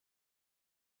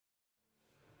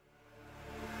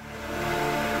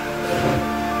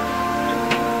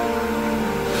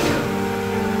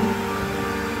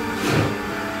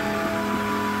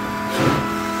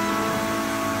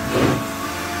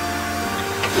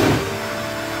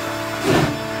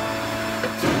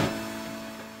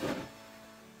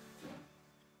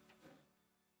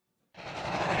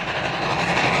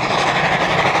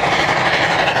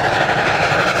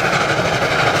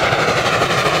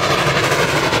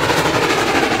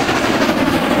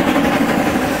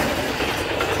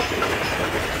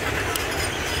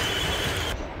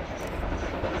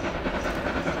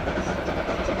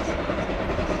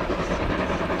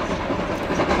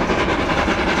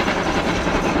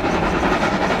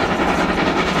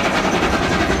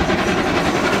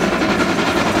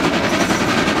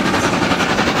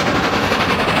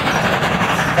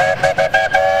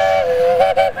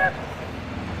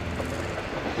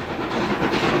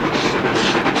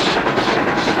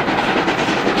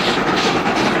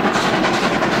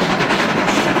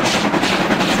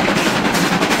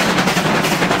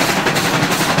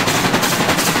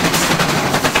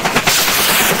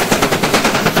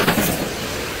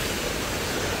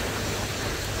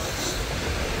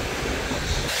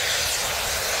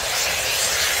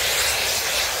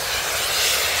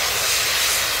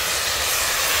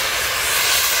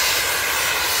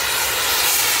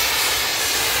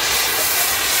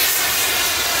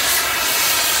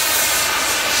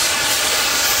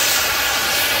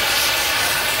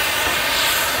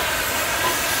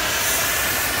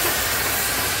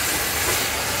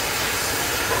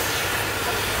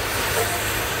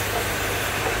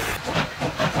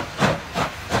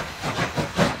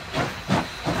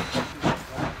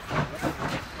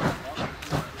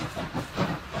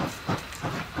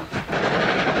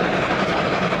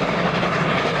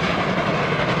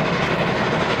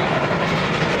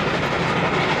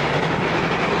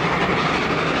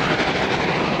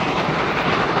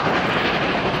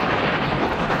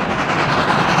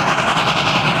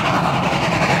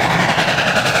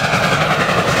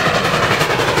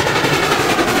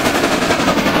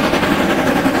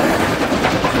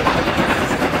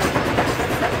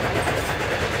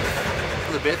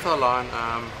Bethel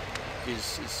line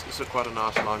is quite a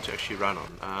nice line to actually run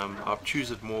on. I choose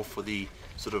it more for the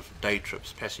sort of day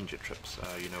trips, passenger trips,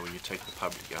 you know, when you take the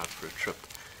public out for a trip.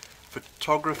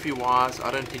 Photography wise,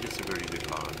 I don't think it's a very good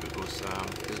line because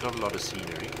there's not a lot of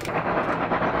scenery.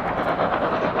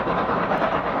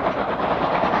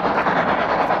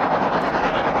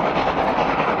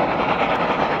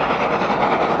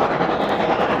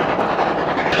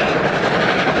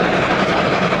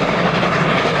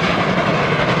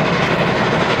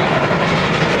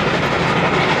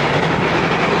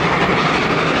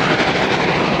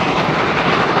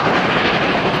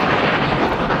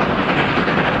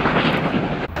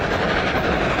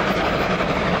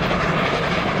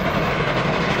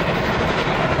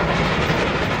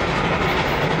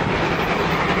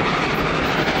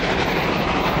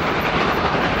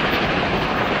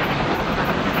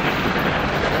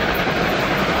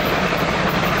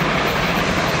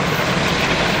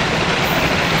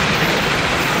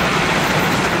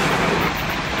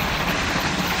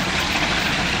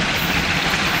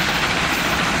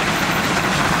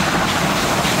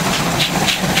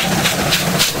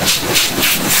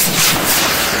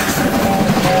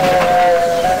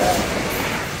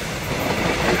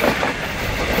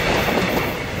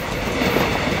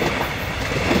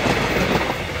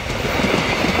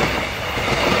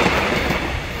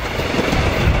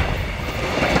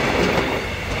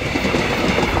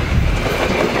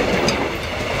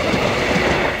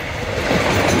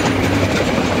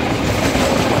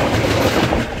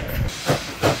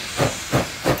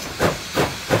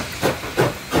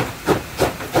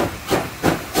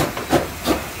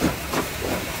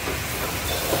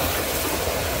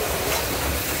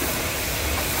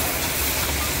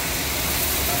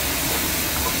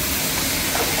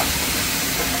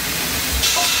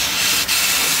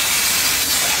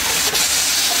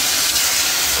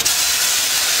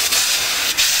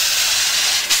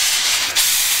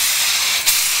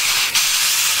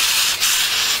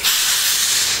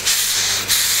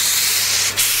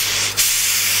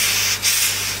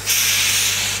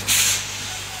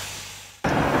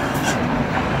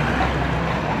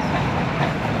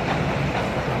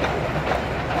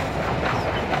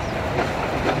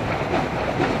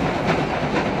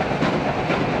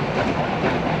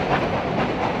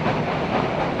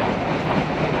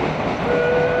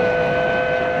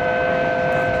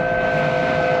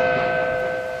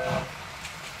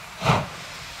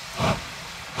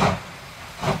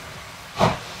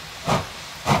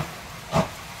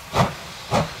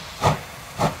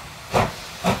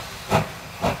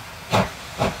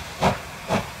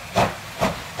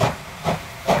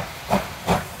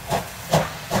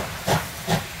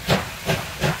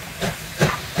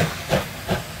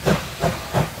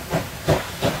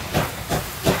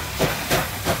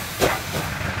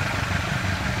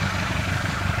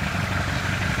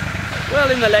 Well,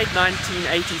 in the late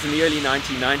 1980s and the early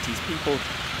 1990s, people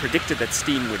predicted that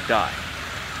steam would die.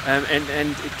 And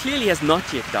it clearly has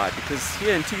not yet died, because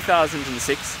here in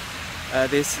 2006,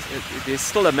 there's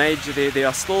still there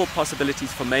are still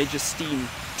possibilities for major steam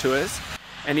tours.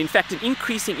 And in fact, an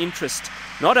increasing interest,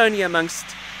 not only amongst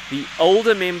the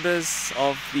older members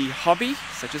of the hobby,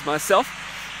 such as myself,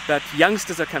 but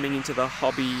youngsters are coming into the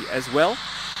hobby as well.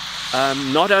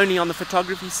 Not only on the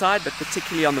photography side, but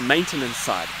particularly on the maintenance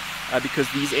side.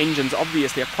 Because these engines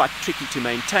obviously are quite tricky to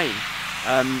maintain,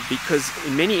 because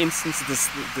in many instances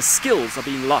the skills are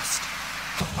being lost.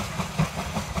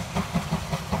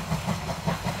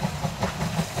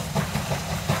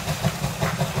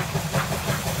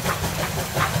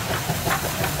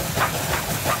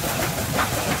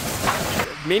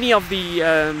 Many of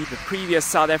the previous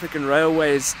South African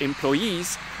Railways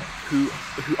employees who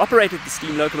operated the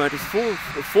steam locomotives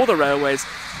for the railways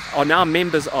are now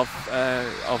members of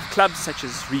clubs such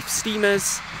as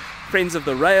Reefsteamers, Friends of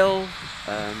the Rail,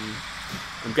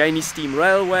 Magaliesburg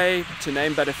Railway, to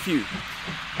name but a few.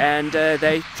 And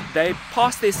they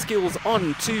pass their skills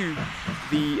on to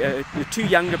the two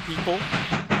younger people.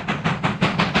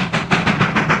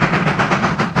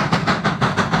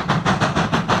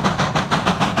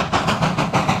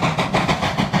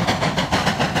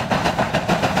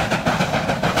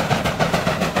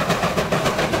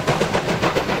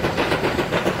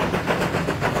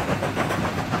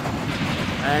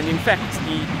 And in fact,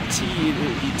 the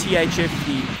THF,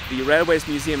 the Railways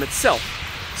Museum itself,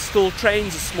 still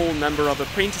trains a small number of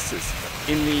apprentices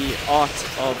in the art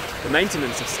of the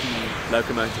maintenance of steam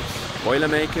locomotives,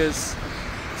 boilermakers,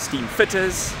 steam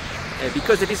fitters,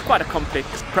 because it is quite a complex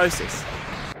process.